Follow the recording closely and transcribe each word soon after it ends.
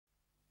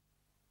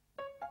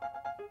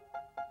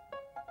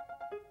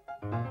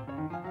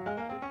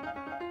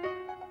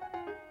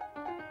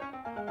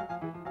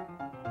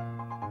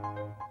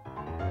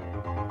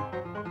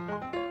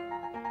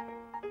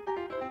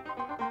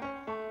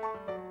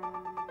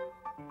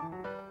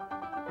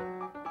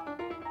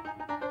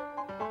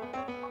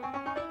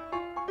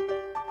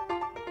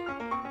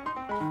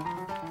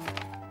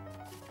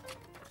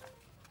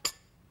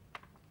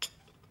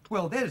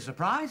Well, there's a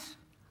surprise.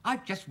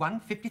 I've just won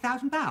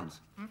 £50,000.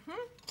 Mm-hmm.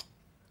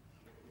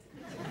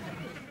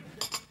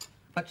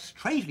 But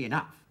strangely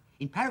enough,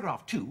 in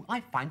paragraph 2,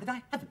 I find that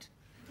I haven't.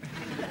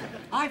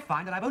 I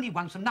find that I've only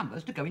won some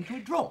numbers to go into a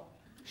draw.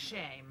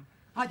 Shame.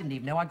 I didn't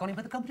even know I'd gone in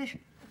for the competition.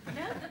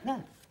 No?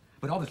 No.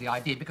 But obviously I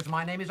did because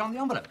my name is on the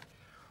envelope.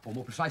 Or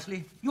more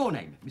precisely, your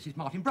name, Mrs.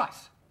 Martin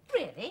Bryce.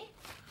 Really?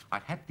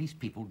 I'd have these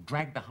people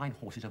dragged behind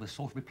horses over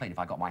Salisbury Plain if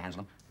I got my hands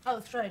on them.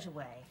 Oh, throw it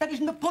away. That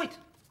isn't the point.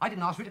 I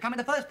didn't ask for it to come in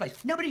the first place.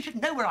 Nobody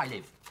should know where I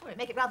live. Well, it'd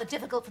make it rather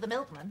difficult for the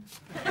milkman.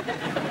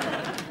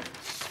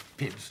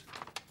 Pibbs.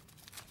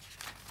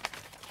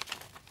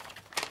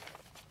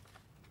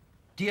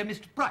 Dear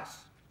Mr. Bryce,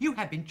 you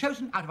have been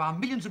chosen out of our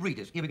millions of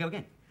readers. Here we go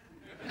again.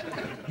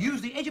 Use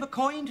the edge of a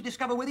coin to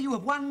discover whether you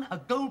have won a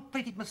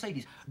gold-plated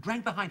Mercedes.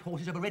 Dragged behind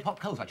horses over red-hot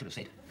coals, I should have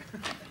said.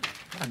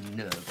 What a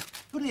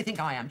nerve. Who do you think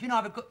I am? Do you know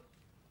I've got...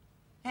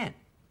 Anne,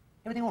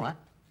 everything all right?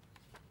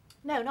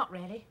 No, not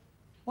really.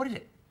 What is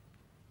it?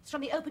 It's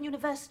from the Open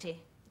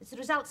University. It's the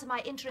results of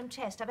my interim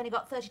test. I've only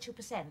got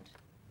 32%.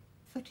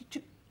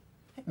 32?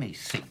 Let me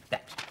see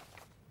that.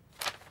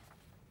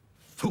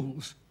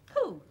 Fools.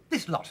 Who?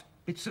 This lot.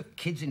 Bits of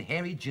kids in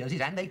hairy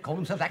jerseys, and they call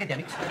themselves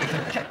academics. It's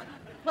a joke.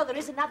 Well, there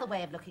is another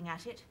way of looking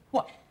at it.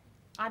 What?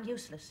 I'm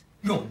useless.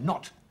 You're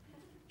not.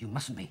 You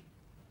mustn't be.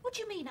 What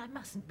do you mean I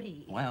mustn't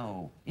be?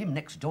 Well, him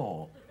next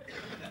door.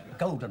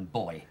 Golden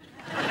boy.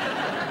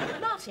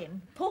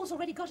 Martin, Paul's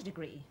already got a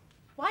degree.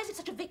 Why is it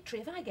such a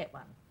victory if I get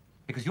one?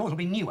 Because yours will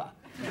be newer.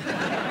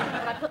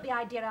 Well, I put the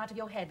idea out of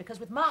your head, because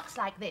with marks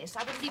like this,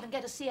 I wouldn't even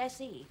get a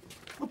CSE.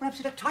 Well, perhaps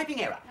it's a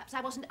typing error. Perhaps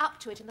I wasn't up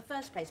to it in the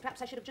first place.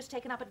 Perhaps I should have just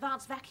taken up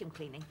advanced vacuum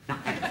cleaning. Now,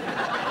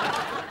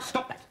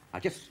 stop that. Now,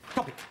 just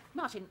stop it.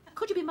 Martin,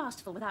 could you be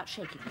masterful without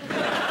shaking?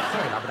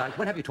 Sorry, now, but I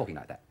won't have you talking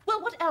like that.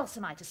 Well, what else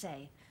am I to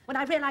say when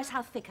I realise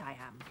how thick I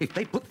am? If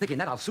they put thick in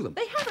that, I'll sue them.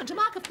 They haven't. A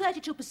mark of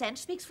 32%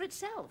 speaks for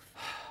itself.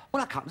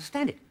 Well, I can't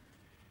understand it.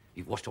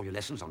 You've watched all your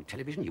lessons on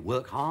television, you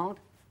work hard.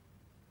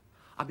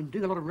 I've been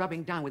doing a lot of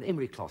rubbing down with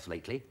emery cloths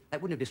lately.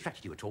 That wouldn't have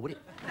distracted you at all, would it?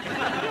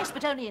 Yes,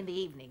 but only in the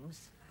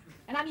evenings.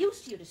 And I'm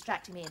used to you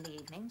distracting me in the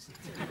evenings.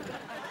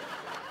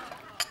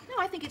 No,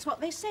 I think it's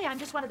what they say. I'm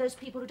just one of those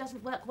people who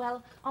doesn't work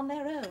well on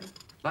their own.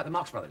 Like the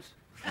Marx Brothers.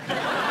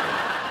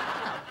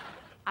 I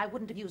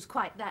wouldn't have used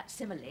quite that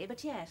simile,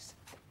 but yes.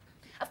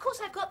 Of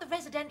course, I've got the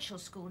residential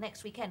school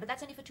next weekend, but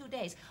that's only for 2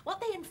 days.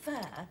 What they infer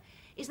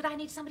is that I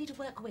need somebody to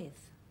work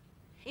with.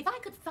 If I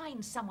could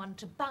find someone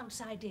to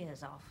bounce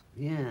ideas off.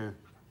 Yeah.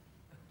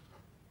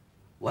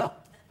 Well,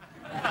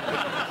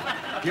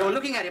 you're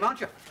looking at him,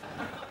 aren't you?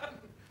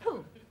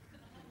 Who?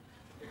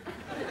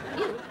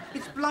 You?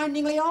 It's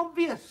blindingly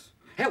obvious.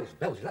 Hell's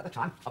bells, is that the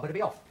time? I better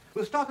be off.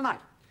 We'll start tonight.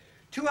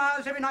 2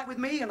 hours every night with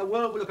me, and the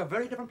world will look a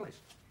very different place.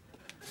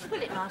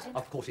 Will it, Martin?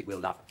 Of course it will,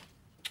 love.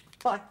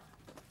 Bye.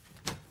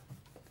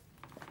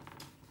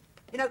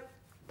 You know,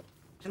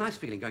 it's a nice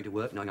feeling going to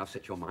work knowing I've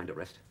set your mind at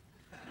rest.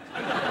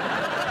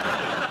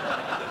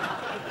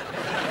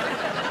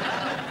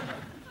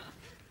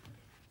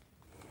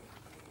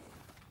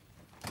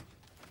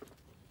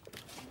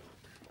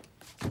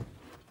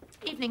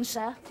 Evening,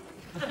 sir.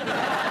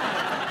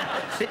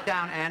 Sit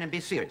down, Anne, and be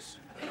serious.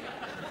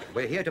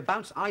 We're here to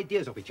bounce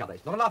ideas off each other.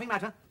 It's not a laughing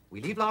matter. We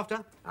leave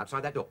laughter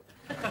outside that door.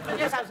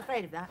 Yes, I was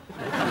afraid of that.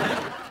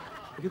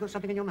 Have you got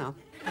something in your mouth?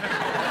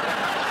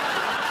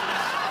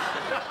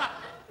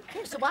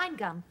 It's a wine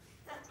gum.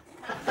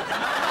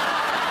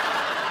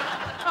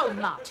 Oh,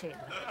 Martin.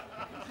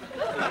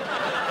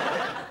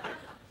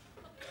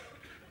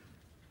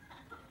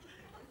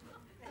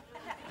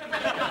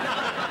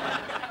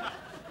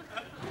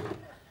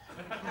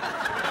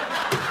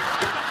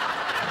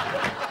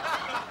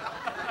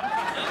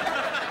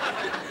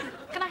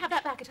 Can I have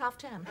that back at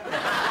half-term?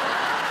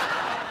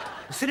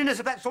 Silliness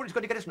of that sort is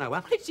going to get us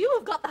nowhere. It's you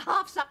who've got the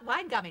half-sucked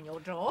wine gum in your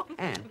drawer.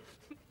 Anne,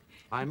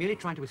 I'm merely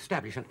trying to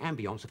establish an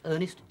ambience of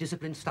earnest,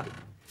 disciplined study.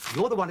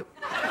 You're the one who...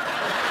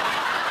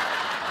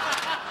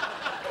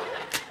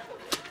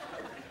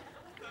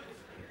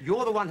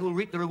 You're the one who'll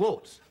reap the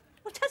rewards.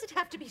 Well, does it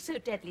have to be so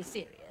deadly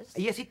serious?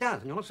 Yes, it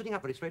does, and you're not sitting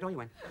up very straight, are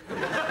you, Anne?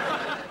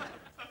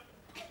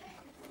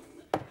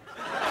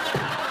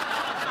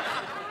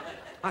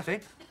 I see.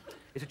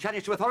 It's a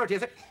challenge to authority,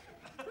 is it?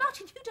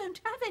 Martin, you don't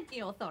have any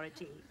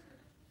authority.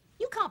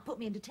 You can't put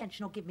me in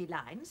detention or give me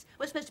lines.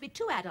 We're supposed to be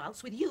 2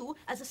 adults with you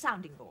as a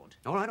sounding board.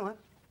 All right, all right.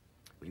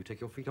 Will you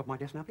take your feet off my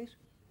desk now, please?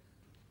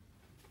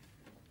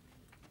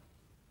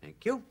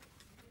 Thank you.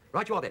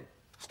 Right you are, then.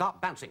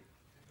 Start bouncing.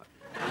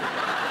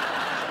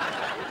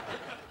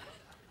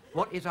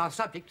 What is our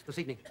subject this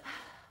evening?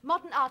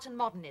 Modern art and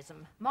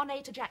modernism.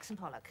 Monet to Jackson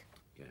Pollock.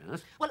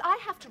 Yes. Well, I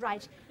have to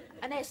write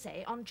an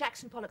essay on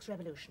Jackson Pollock's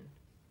revolution.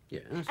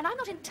 Yes. And I'm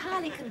not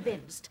entirely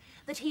convinced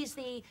that he's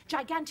the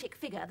gigantic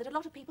figure that a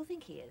lot of people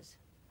think he is.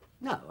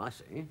 No, I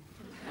see.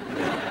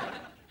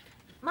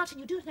 Martin,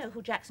 you do know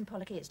who Jackson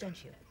Pollock is,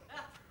 don't you?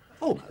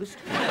 Almost.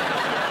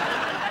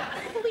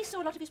 Well, we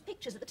saw a lot of his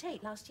pictures at the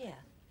Tate last year.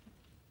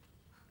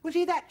 Was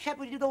he that chap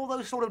who did all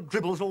those sort of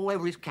dribbles all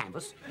over his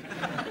canvas?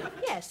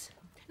 Yes.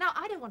 Now,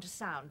 I don't want to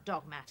sound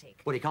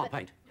dogmatic. Well, he can't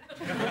paint.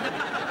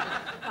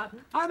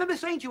 Pardon? I remember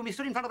saying to you when we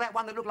stood in front of that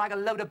one that looked like a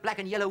load of black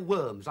and yellow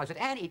worms. I said,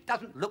 Anne, it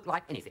doesn't look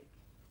like anything.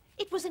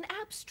 It was an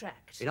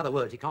abstract. In other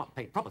words, he can't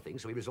paint proper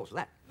things, so he resorts to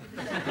that.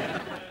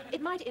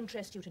 It might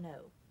interest you to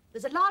know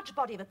there's a large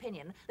body of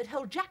opinion that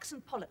hold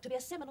Jackson Pollock to be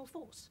a seminal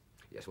force.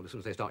 Yes, well, as soon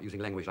as they start using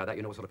language like that,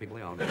 you know what sort of people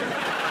they are.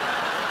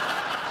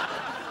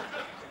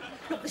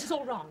 Look, this is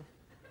all wrong.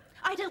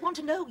 I don't want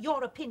to know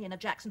your opinion of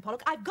Jackson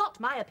Pollock. I've got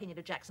my opinion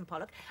of Jackson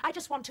Pollock. I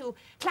just want to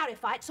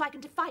clarify it so I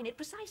can define it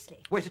precisely.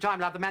 Waste of time,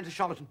 love. The man's a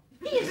charlatan.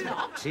 He is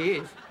not. He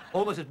is.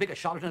 Almost as big a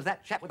charlatan as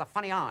that chap with a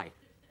funny eye.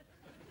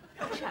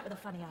 What chap with a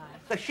funny eye?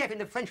 The chef in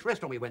the French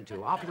restaurant we went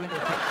to after we went to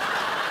the Tate.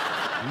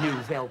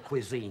 Nouvelle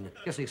cuisine.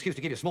 Just an excuse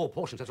to give you small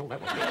portions, that's all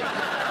that was.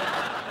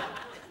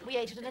 We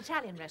ate at an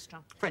Italian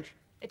restaurant. French.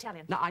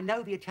 Italian. Now, I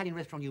know the Italian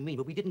restaurant you mean,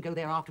 but we didn't go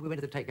there after we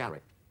went to the Tate Gallery.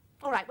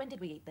 All right, when did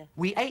we eat there?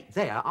 We ate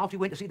there after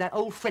we went to see that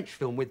old French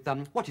film with,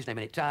 what's his name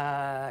in it?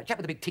 Chap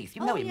with the big teeth.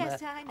 You know him.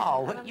 Yes, I know.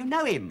 Oh, you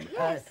know him.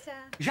 Yes,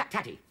 Jacques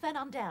Tati.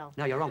 Fernandel.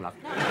 No, you're wrong, love.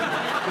 No. You're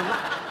wrong.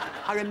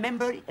 I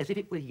remember it as if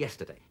it were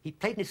yesterday. He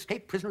played an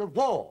escaped prisoner of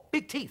war.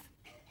 Big teeth.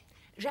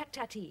 Jacques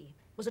Tati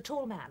was a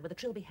tall man with a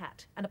trilby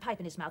hat and a pipe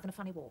in his mouth and a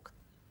funny walk.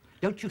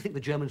 Don't you think the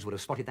Germans would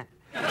have spotted that?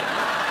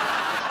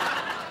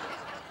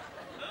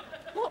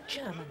 What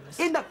Germans?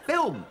 In the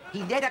film,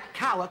 he led a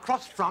cow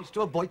across France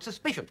to avoid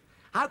suspicion.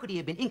 How could he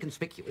have been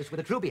inconspicuous with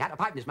a trilby hat, a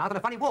pipe in his mouth, and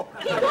a funny walk?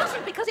 He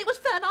wasn't, because it was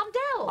Fernandel.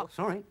 Oh,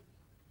 sorry.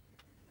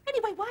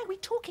 Anyway, why are we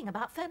talking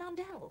about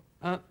Fernandel?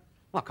 Well,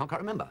 I can't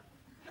quite remember.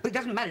 But it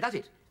doesn't matter, does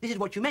it? This is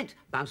what you meant,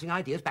 bouncing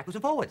ideas backwards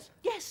and forwards.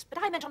 Yes, but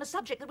I meant on a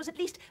subject that was at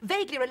least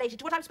vaguely related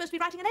to what I'm supposed to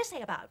be writing an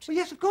essay about. Well,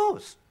 yes, of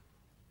course.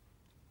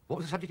 What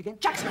was the subject again?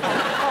 Jackson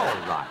Pollock.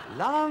 All right,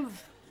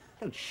 love.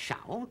 Don't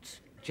shout.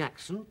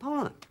 Jackson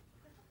Pollock.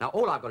 Now,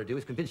 all I've got to do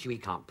is convince you he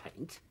can't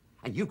paint,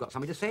 and you've got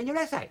something to say in your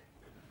essay.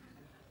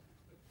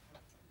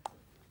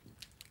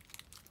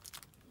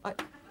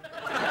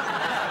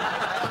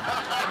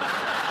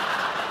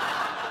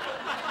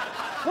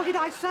 What did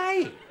I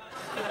say?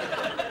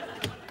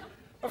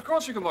 Of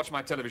course you can watch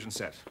my television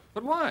set.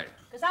 But why?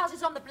 Because ours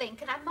is on the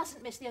blink and I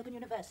mustn't miss the Open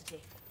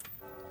University.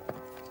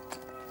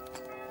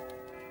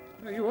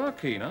 Oh, you are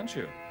keen, aren't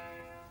you?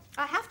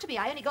 I have to be.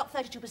 I only got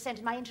 32%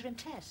 in my interim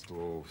test.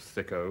 Oh,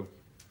 thicko.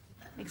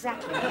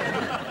 Exactly.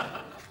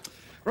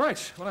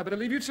 Right, well, I better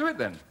leave you to it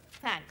then.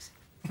 Thanks.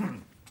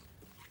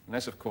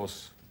 Unless, of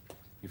course,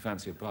 you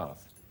fancy a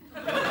bath.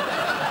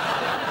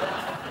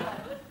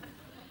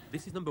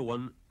 This is number 1,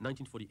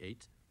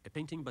 1948, a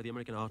painting by the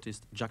American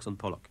artist Jackson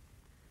Pollock.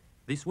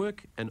 This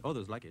work, and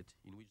others like it,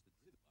 in which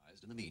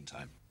In the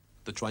meantime,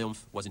 the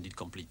triumph was indeed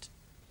complete.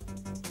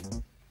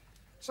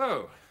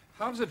 So,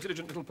 how does a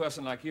diligent little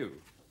person like you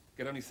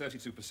get only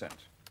 32%?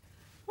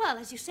 Well,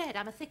 as you said,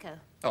 I'm a thicko.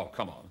 Oh,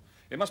 come on.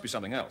 It must be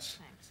something else.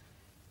 Thanks.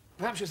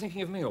 Perhaps you're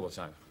thinking of me all the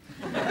time.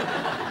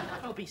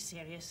 Oh, be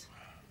serious.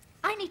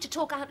 I need to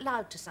talk out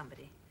loud to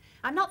somebody.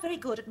 I'm not very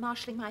good at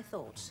marshalling my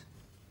thoughts.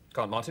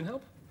 Can't Martin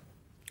help?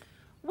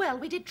 Well,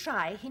 we did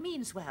try. He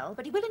means well,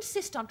 but he will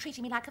insist on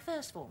treating me like a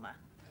first former.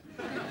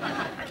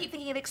 I keep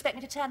thinking he'll expect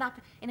me to turn up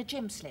in a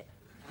gym slip.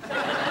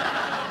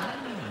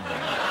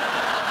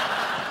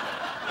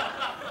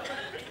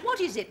 What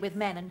is it with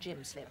men and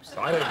gym slips?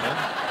 I don't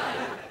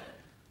know.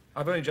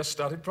 I've only just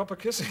started proper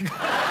kissing.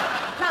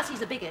 Plus,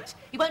 he's a bigot.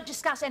 He won't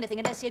discuss anything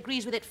unless he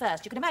agrees with it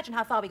first. You can imagine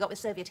how far we got with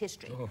Soviet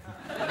history. Oh.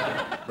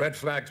 Red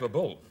flag to a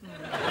bull.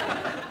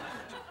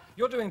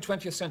 You're doing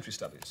 20th century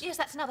studies. Yes,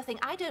 that's another thing.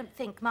 I don't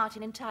think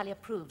Martin entirely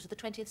approves of the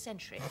 20th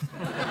century.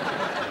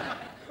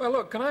 Well,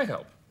 look, can I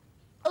help?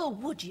 Oh,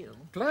 would you?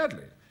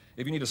 Gladly.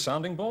 If you need a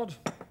sounding board,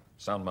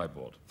 sound my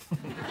board.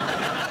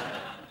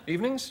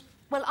 Evenings?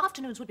 Well,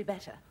 afternoons would be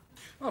better.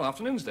 Well,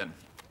 afternoons then.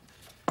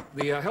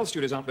 The health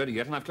studios aren't ready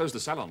yet, and I've closed the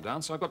salon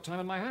down, so I've got time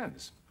on my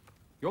hands.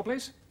 Your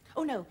place?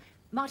 Oh, no.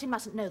 Martin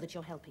mustn't know that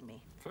you're helping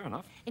me. Fair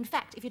enough. In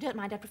fact, if you don't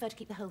mind, I'd prefer to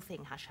keep the whole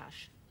thing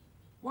hush-hush.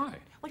 Why?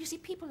 Well, you see,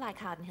 people like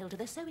Hardenhilda,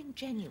 they're so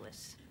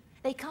ingenuous.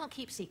 They can't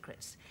keep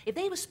secrets. If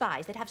they were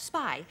spies, they'd have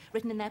spy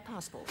written in their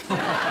passports.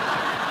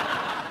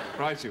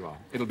 Right you are.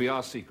 It'll be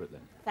our secret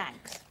then.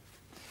 Thanks.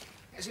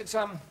 Yes, it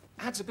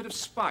adds a bit of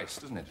spice,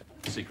 doesn't it?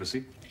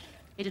 Secrecy.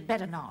 It had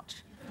better not.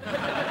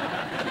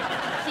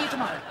 See you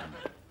tomorrow.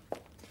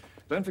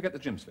 Don't forget the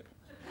gym slip.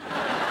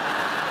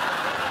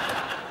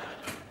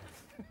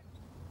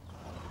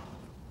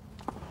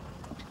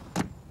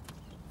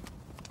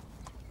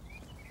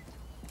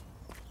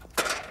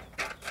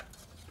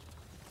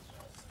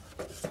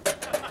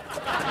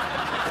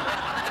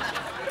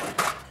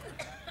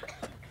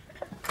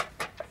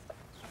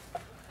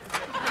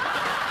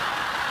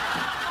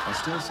 I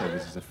still say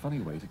this is a funny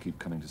way to keep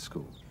coming to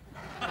school.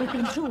 We've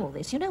been through all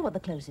this. You know what the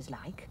close is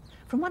like.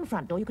 From one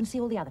front door, you can see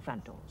all the other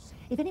front doors.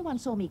 If anyone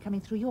saw me coming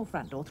through your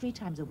front door 3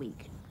 times a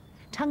week,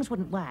 tongues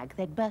wouldn't wag,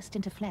 they'd burst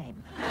into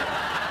flame.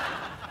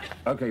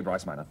 OK,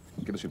 Bryce Minor,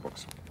 give us your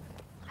books.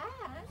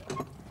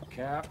 Anne?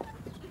 Cap.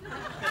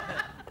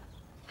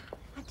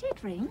 I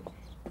did ring.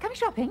 Coming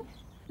shopping?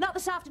 Not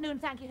this afternoon,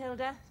 thank you,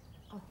 Hilda.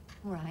 Oh,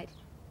 all right.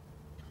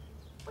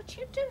 What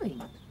you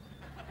doing?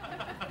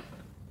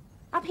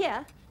 Up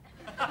here?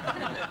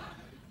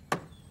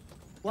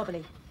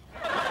 Wobbly.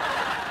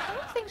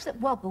 All things that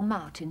wobble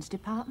Martin's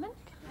department.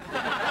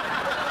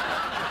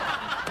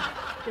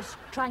 Just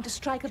trying to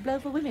strike a blow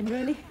for women,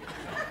 really.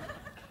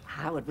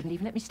 Howard wouldn't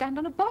even let me stand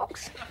on a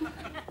box.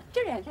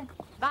 Cheerio.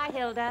 Bye,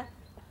 Hilda.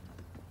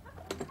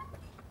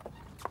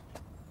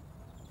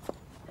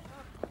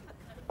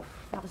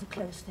 That was a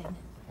close thing.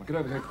 Well, get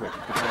over here quick.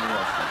 Get down the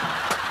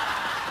rest.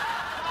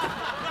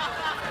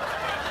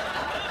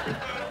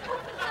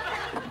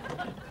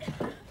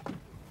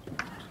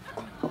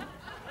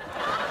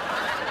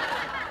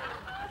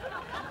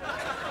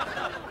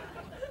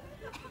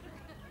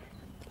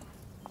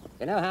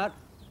 You know, Howard,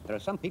 there are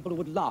some people who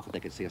would laugh if they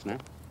could see us now.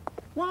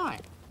 Why?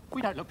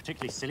 We don't look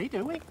particularly silly,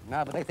 do we?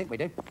 No, but they think we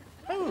do.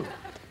 Who?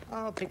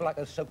 Oh, people like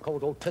those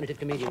so-called alternative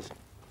comedians.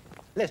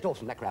 Les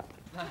Dawson, that crap.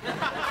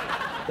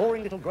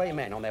 Boring little grey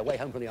men on their way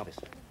home from the office.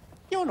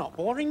 You're not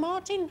boring,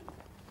 Martin.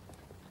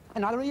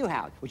 And neither are you,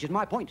 Howard, which is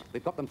my point.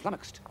 We've got them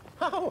flummoxed.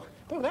 Oh,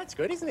 well, that's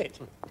good, isn't it?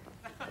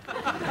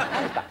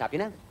 Anne's backed up, you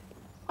know.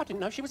 I didn't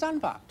know she was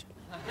unbucked.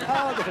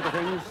 Oh, just little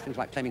things. Things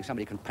like claiming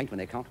somebody can paint when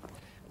they can't.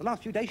 The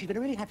last few days, she's been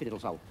a really happy little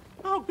soul.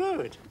 Oh,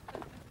 good.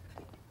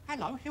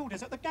 Hello,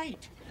 Hilda's at the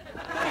gate.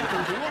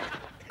 Evening, dear.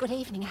 Good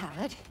evening,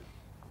 Howard.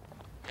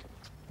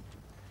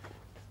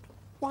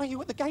 Why are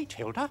you at the gate,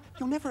 Hilda?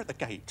 You're never at the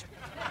gate.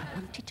 I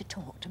wanted to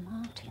talk to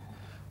Martin.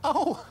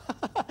 Oh,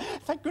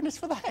 thank goodness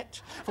for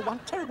that. For one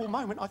terrible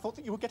moment, I thought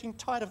that you were getting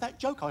tired of that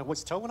joke I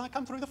always tell when I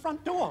come through the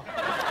front door.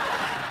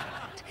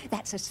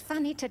 That's as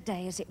funny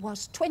today as it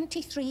was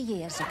 23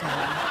 years ago.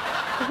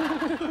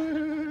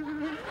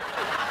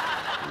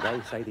 They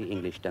say the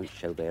English don't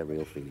show their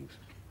real feelings.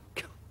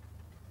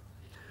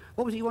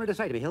 What was it you wanted to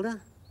say to me,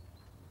 Hilda?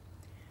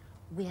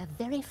 We're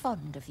very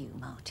fond of you,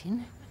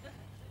 Martin.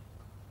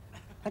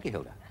 Thank you,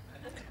 Hilda.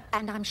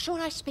 And I'm sure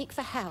I speak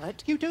for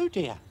Howard. You do,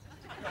 dear.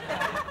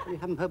 You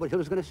haven't heard what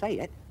Hilda's going to say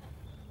yet.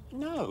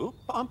 No,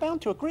 but I'm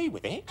bound to agree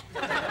with it.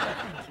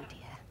 Thank you,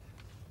 dear.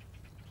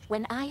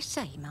 When I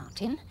say,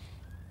 Martin,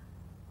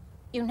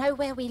 you know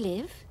where we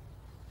live?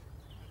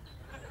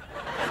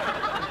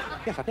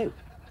 Yes, I do.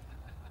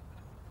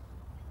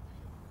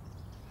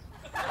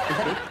 Is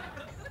that it?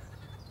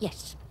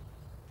 Yes.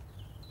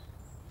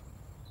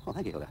 Oh,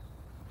 thank you, Hilda.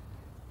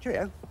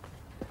 Cheerio.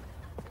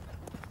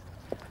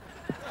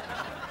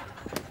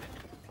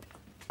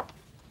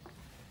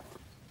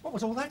 What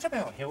was all that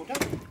about, Hilda?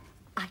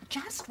 I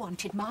just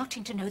wanted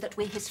Martin to know that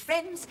we're his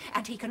friends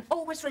and he can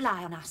always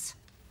rely on us.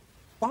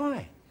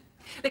 Why?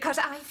 Because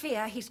I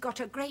fear he's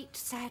got a great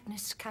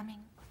sadness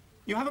coming.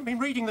 You haven't been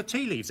reading the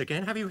tea leaves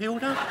again, have you,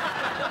 Hilda?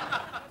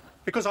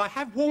 Because I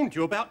have warned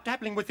you about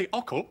dabbling with the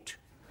occult.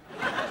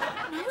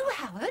 No,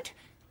 Howard.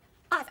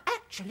 I've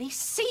actually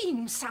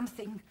seen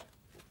something.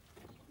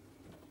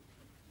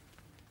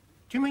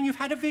 Do you mean you've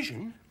had a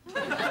vision?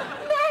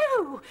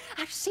 No!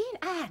 I've seen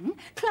Anne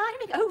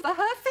climbing over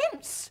her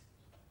fence.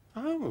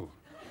 Oh.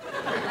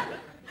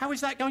 How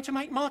is that going to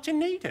make Martin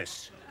need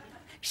us?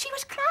 She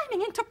was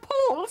climbing into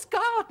Paul's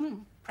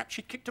garden. Perhaps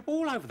she'd kicked a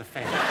ball over the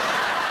fence.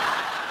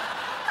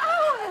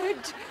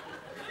 Howard!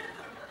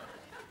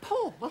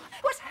 Paul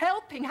was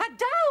helping her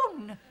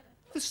down.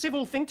 The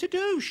civil thing to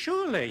do,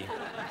 surely.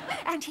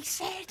 And he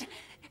said,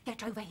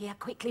 get over here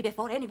quickly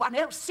before anyone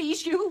else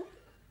sees you.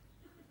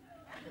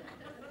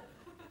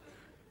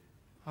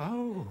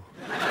 Oh.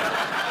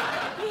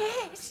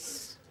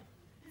 Yes.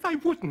 They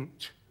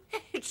wouldn't.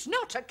 It's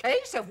not a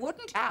case of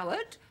wouldn't,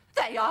 Howard.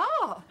 They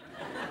are.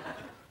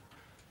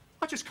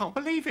 I just can't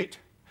believe it.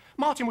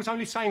 Martin was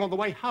only saying on the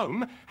way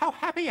home how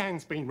happy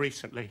Anne's been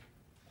recently.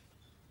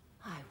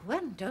 I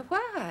wonder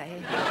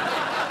why.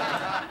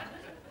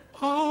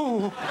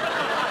 Oh.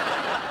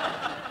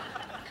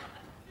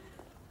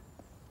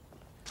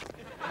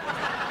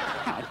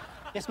 Howard,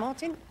 Yes,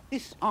 Martin?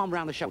 this arm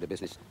round the shoulder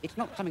business, it's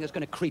not something that's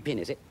going to creep in,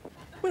 is it?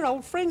 We're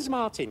old friends,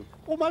 Martin.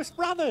 Almost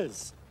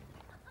brothers.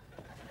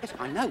 Yes,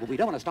 I know, but we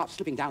don't want to start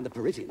slipping down the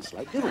Parisian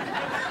slope, do we?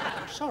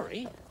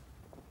 Sorry.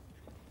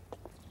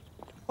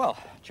 Well,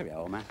 cheerio,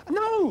 old man.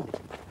 No!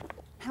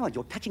 Howard,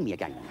 you're touching me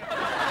again.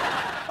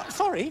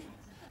 Sorry.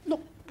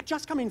 Look,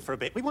 just come in for a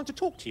bit. We want to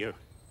talk to you.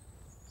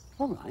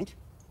 All right.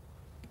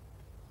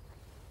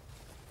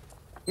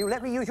 You'll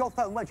let me use your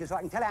phone, won't you, so I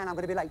can tell Anne I'm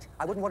going to be late.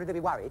 I wouldn't want her to be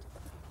worried.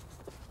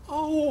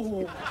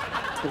 Oh.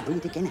 Well, do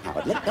it again,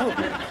 Howard. Let go of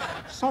me.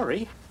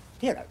 Sorry.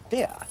 Dear, oh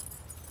dear.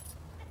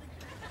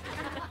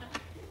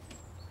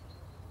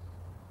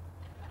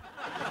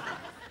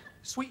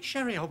 Sweet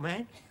sherry, old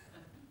man.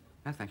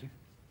 No, thank you.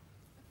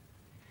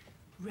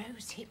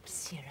 Rosehip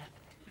syrup.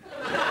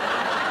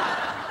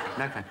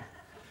 No, thank you.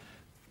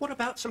 What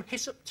about some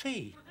hyssop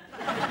tea?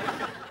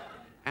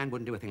 Anne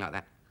wouldn't do a thing like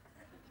that.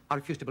 I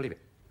refuse to believe it.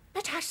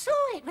 But I saw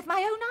it with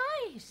my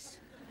own eyes.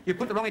 You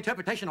put the wrong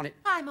interpretation on it.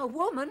 I'm a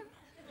woman.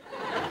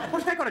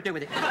 What's that got to do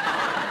with it?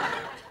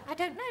 I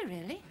don't know,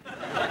 really.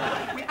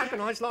 We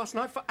agonised last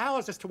night for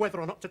hours as to whether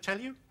or not to tell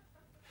you.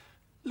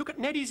 Look at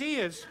Neddy's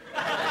ears.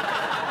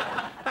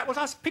 That was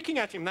us picking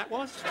at him, that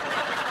was. Well,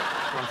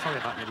 I'm sorry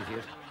about Neddy's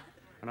ears.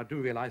 And I do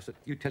realise that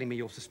you telling me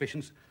your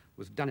suspicions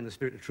was done in the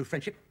spirit of true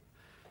friendship.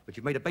 But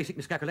you've made a basic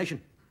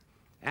miscalculation.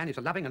 Anne is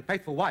a loving and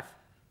faithful wife.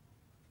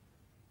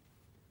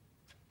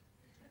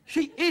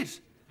 She is.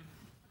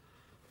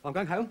 I'm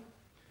going home.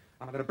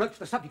 I'm going to broach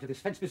the subject of this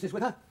fence business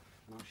with her.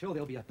 And I'm sure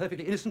there'll be a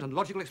perfectly innocent and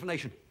logical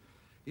explanation.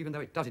 Even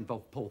though it does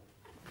involve Paul.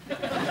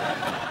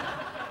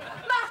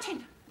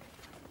 Martin!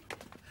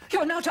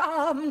 You're not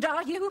armed,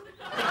 are you?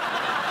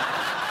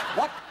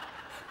 What?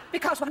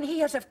 Because one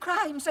hears of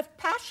crimes of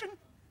passion.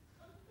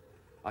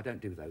 I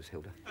don't do those,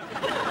 Hilda.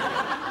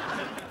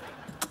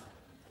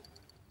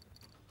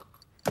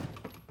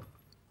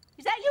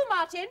 Is that you,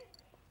 Martin?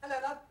 Hello,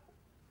 love.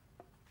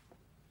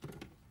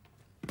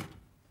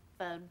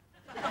 Phone.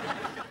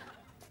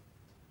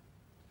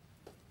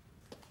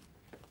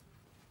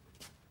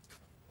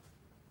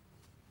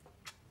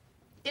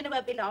 Dinner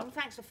won't be long.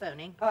 Thanks for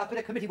phoning. A bit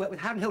of committee work with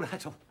Harry and Hilda,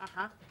 that's all.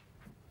 Uh-huh.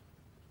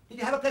 Did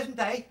you have a pleasant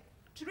day?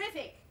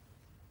 Terrific.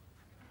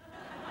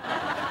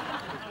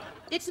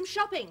 Did some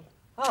shopping.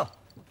 Oh.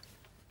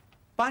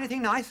 Buy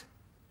anything nice?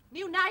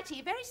 New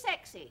nightie, very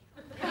sexy.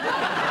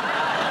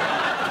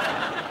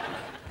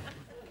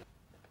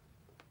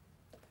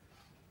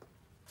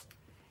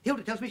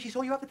 Hilda tells me she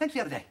saw you up the fence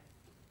the other day.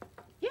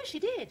 Yes, she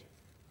did.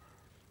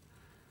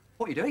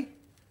 What are you doing?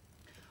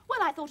 Well,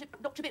 I thought it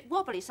looked a bit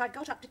wobbly, so I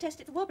got up to test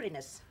it for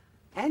wobbliness.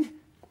 And?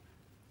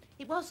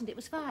 It wasn't, it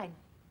was fine.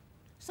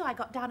 So I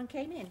got down and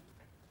came in.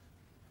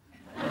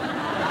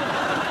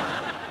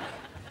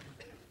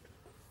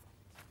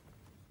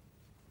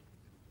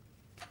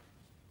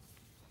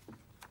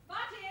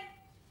 Martin!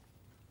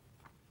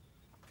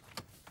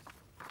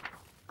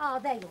 Oh,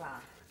 there you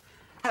are.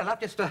 Hello, love.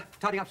 Just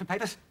tidying up some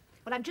papers.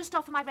 Well, I'm just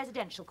off for my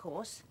residential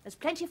course. There's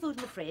plenty of food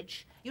in the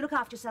fridge. You look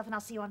after yourself and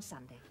I'll see you on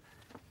Sunday.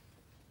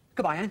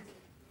 Goodbye, Anne.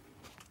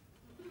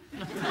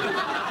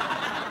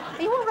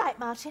 Are you all right,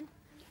 Martin?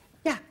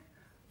 Yeah,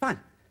 fine.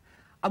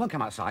 I won't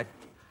come outside.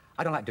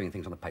 I don't like doing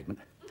things on the pavement.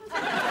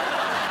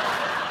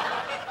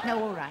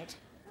 No, all right.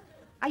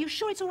 Are you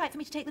sure it's all right for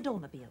me to take the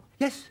dormobile?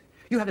 Yes,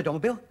 you have the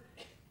dormobile.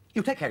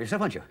 You take care of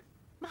yourself, won't you?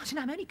 Martin,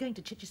 I'm only going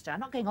to Chichester.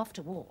 I'm not going off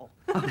to war.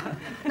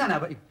 No,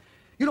 but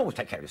you'll always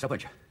take care of yourself,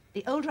 won't you?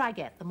 The older I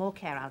get, the more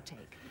care I'll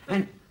take.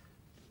 And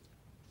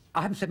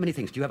I haven't said many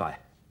things to you, have I?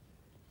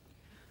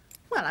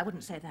 Well, I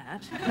wouldn't say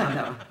that.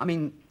 No. I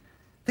mean,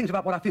 things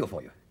about what I feel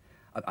for you.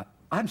 I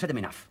haven't said them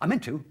enough. I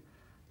meant to,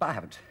 but I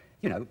haven't.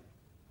 You know,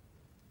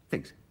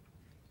 things.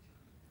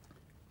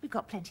 We've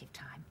got plenty of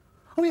time.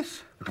 Oh,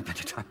 yes, we've got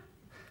plenty of time.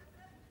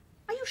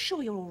 Are you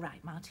sure you're all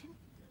right, Martin?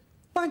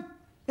 Fine.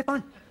 Yeah,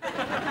 fine.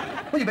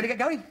 Well, you better get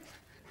going.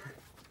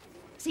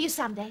 See you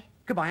Sunday.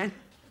 Goodbye, Anne.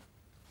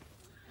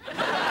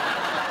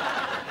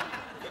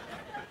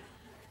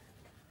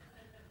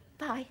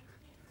 Bye.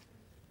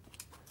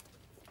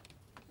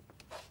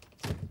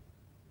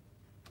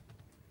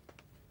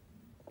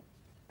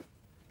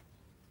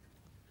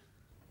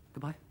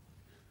 Goodbye.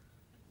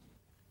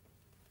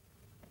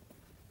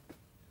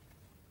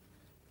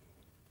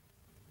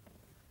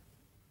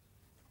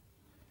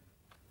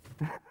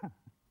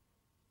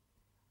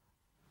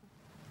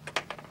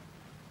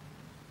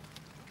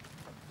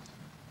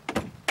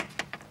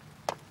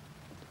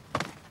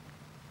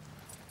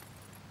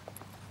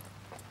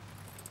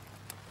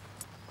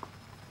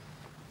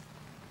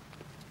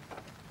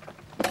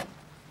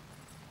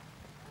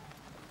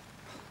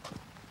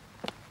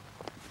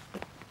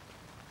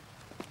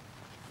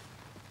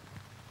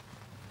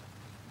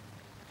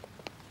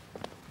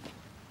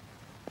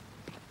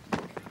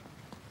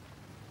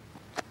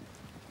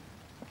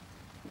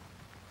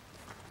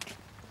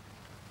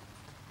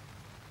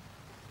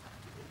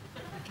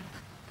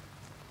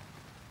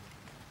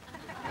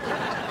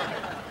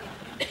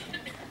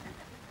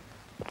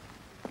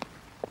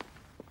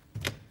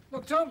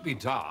 Look, don't be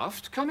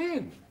daft. Come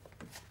in.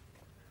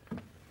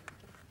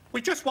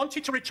 We just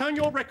wanted to return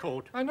your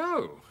record. I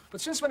know. But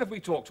since when have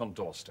we talked on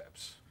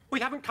doorsteps? We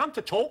haven't come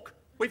to talk.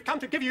 We've come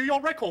to give you your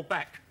record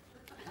back.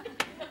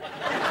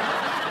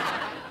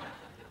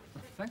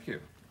 Thank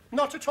you.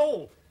 Not at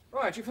all.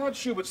 Right, you've heard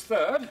Schubert's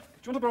third. Do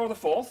you want to borrow the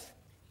fourth?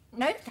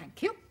 No,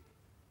 thank you.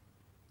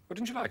 Well,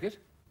 didn't you like it?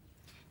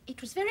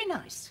 It was very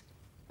nice.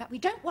 But we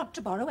don't want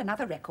to borrow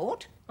another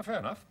record. Oh, fair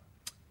enough.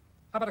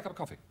 How about a cup of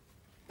coffee?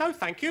 No,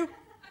 thank you.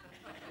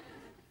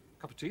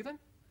 Cup of tea, then?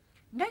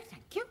 No,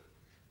 thank you.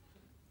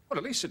 Well,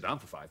 at least sit down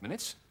for 5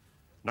 minutes.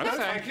 No, No,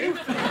 thank thank you.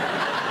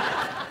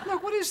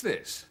 Look, what is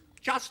this?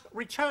 Just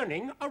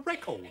returning a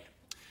record.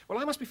 Well,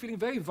 I must be feeling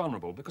very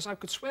vulnerable because I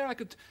could swear I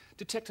could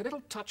detect a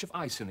little touch of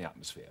ice in the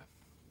atmosphere.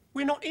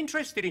 We're not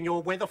interested in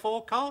your weather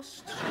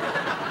forecast.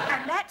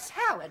 And that's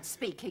Howard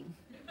speaking.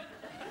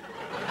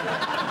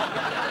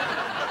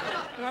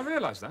 I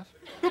realise that.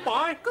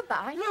 Goodbye.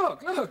 Goodbye.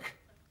 Look, look.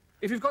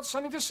 If you've got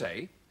something to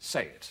say,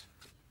 say it.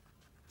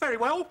 Very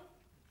well.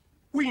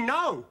 We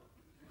know.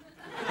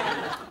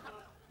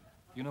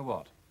 You know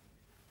what?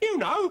 You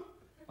know.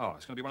 Oh,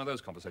 it's going to be one of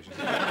those conversations.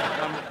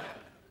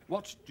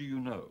 What do you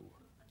know?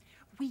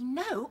 We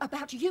know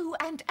about you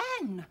and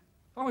Anne.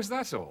 Oh, is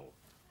that all?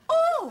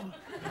 Oh!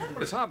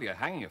 Well, it's hardly a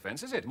hanging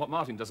offence, is it? What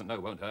Martin doesn't know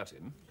won't hurt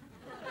him.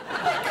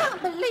 I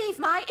can't believe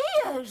my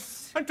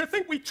ears. And to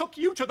think we took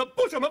you to the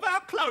bosom of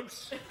our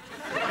close.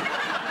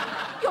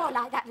 You're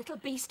like that little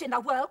beast in the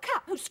World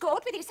Cup who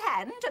scored with his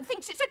hand and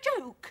thinks it's a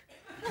joke.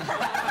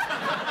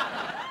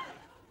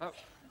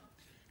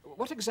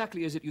 What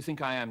exactly is it you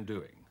think I am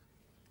doing?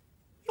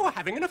 You're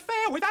having an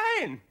affair with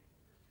Anne.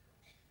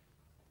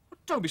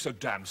 Don't be so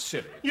damn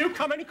silly. You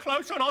come any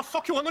closer and I'll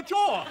sock you on the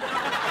jaw.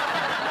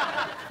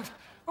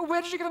 Well,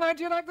 where did you get an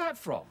idea like that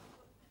from?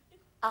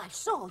 I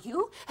saw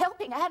you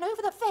helping Anne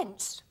over the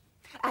fence.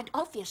 And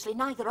obviously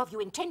neither of you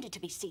intended to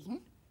be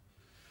seen.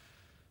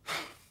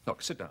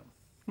 Look, sit down.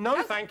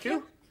 No, thank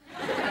you.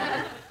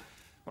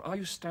 Well, are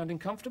you standing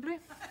comfortably?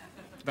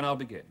 Then I'll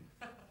begin.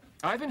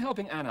 I've been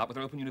helping Anne out with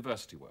her Open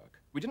University work.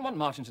 We didn't want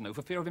Martin to know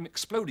for fear of him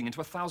exploding into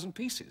 1,000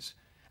 pieces.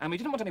 And we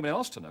didn't want anyone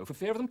else to know for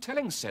fear of them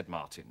telling said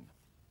Martin.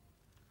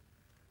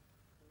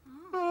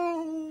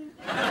 Oh.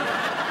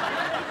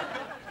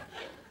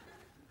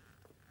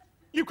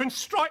 You can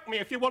strike me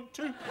if you want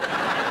to.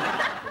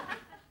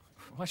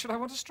 Why should I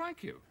want to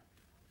strike you?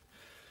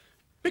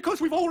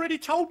 Because we've already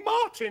told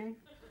Martin.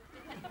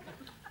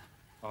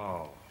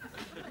 Oh.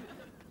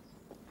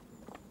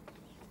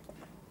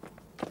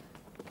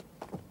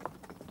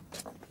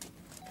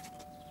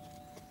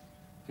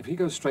 If he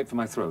goes straight for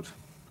my throat,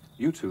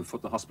 you two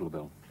foot the hospital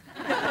bill.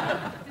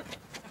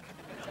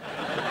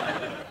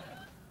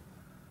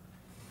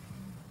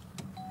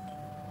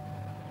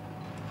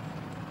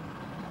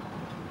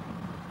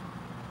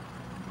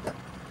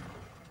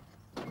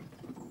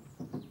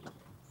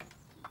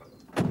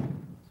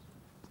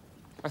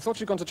 I thought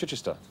you'd gone to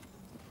Chichester.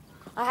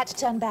 I had to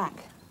turn back.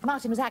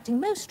 Martin was acting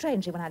most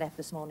strangely when I left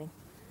this morning.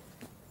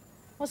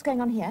 What's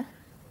going on here?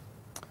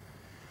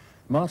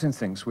 Martin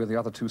thinks we're the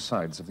other two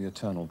sides of the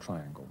eternal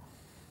triangle.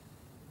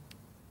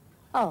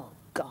 Oh,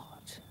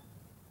 God.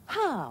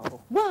 How?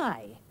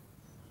 Why?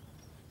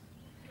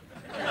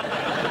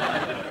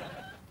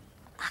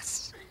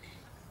 Us.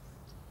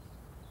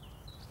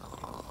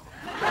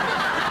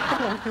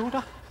 Come on,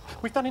 Hilda.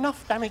 We've done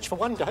enough damage for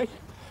one day.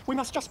 We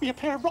must just be a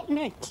pair of rotten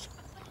eggs.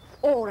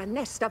 Or a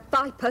nest of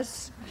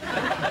vipers.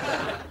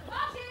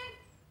 Martin!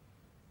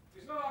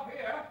 He's not up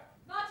here.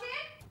 Martin!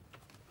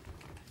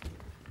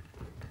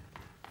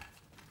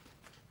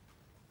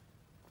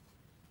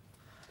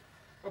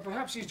 Well,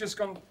 perhaps he's just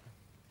gone...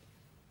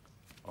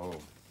 Oh.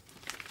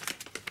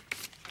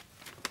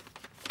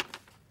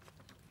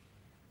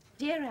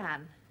 Dear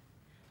Anne,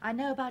 I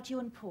know about you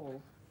and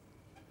Paul.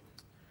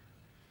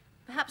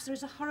 Perhaps there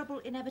is a horrible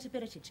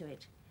inevitability to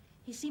it.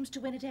 He seems to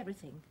win at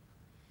everything.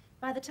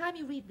 By the time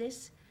you read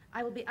this,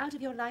 I will be out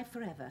of your life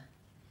forever.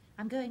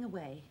 I'm going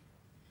away.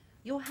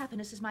 Your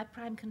happiness is my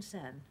prime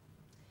concern.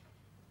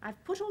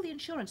 I've put all the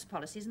insurance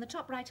policies in the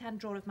top right-hand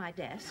drawer of my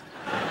desk,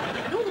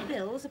 and all the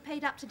bills are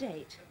paid up to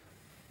date.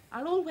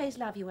 I'll always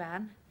love you,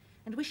 Anne,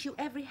 and wish you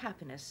every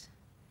happiness.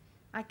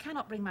 I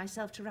cannot bring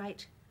myself to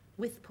write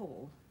with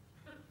Paul.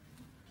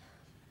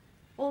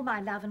 All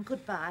my love and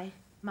goodbye,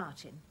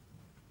 Martin.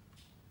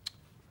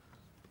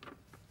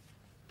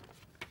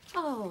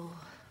 Oh,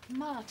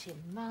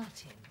 Martin,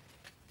 Martin.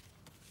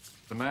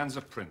 The man's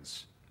a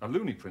prince. A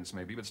loony prince,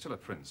 maybe, but still a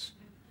prince.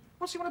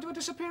 What's he want to do a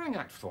disappearing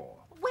act for?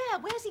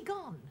 Where's he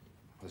gone?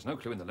 There's no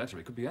clue in the letter.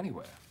 He could be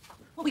anywhere.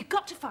 Well, we've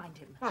got to find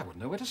him. I wouldn't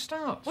know where to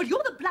start. Well,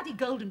 you're the bloody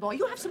golden boy.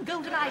 You have some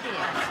golden ideas.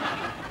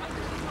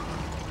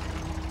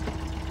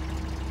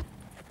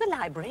 The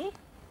library?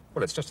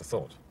 Well, it's just a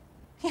thought.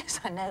 Yes,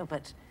 I know,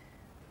 but...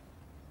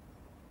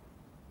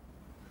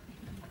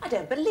 I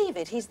don't believe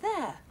it. He's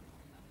there.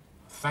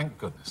 Thank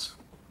goodness.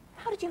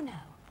 How did you know?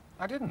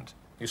 I didn't.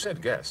 You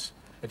said guess.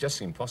 It just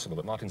seemed possible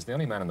that Martin's the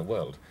only man in the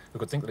world who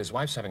could think that his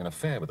wife's having an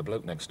affair with the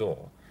bloke next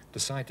door,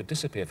 decide to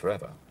disappear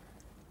forever,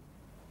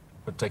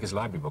 but take his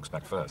library books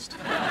back first.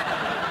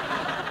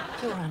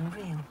 You're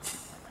unreal.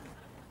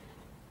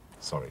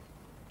 Sorry.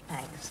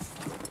 Thanks.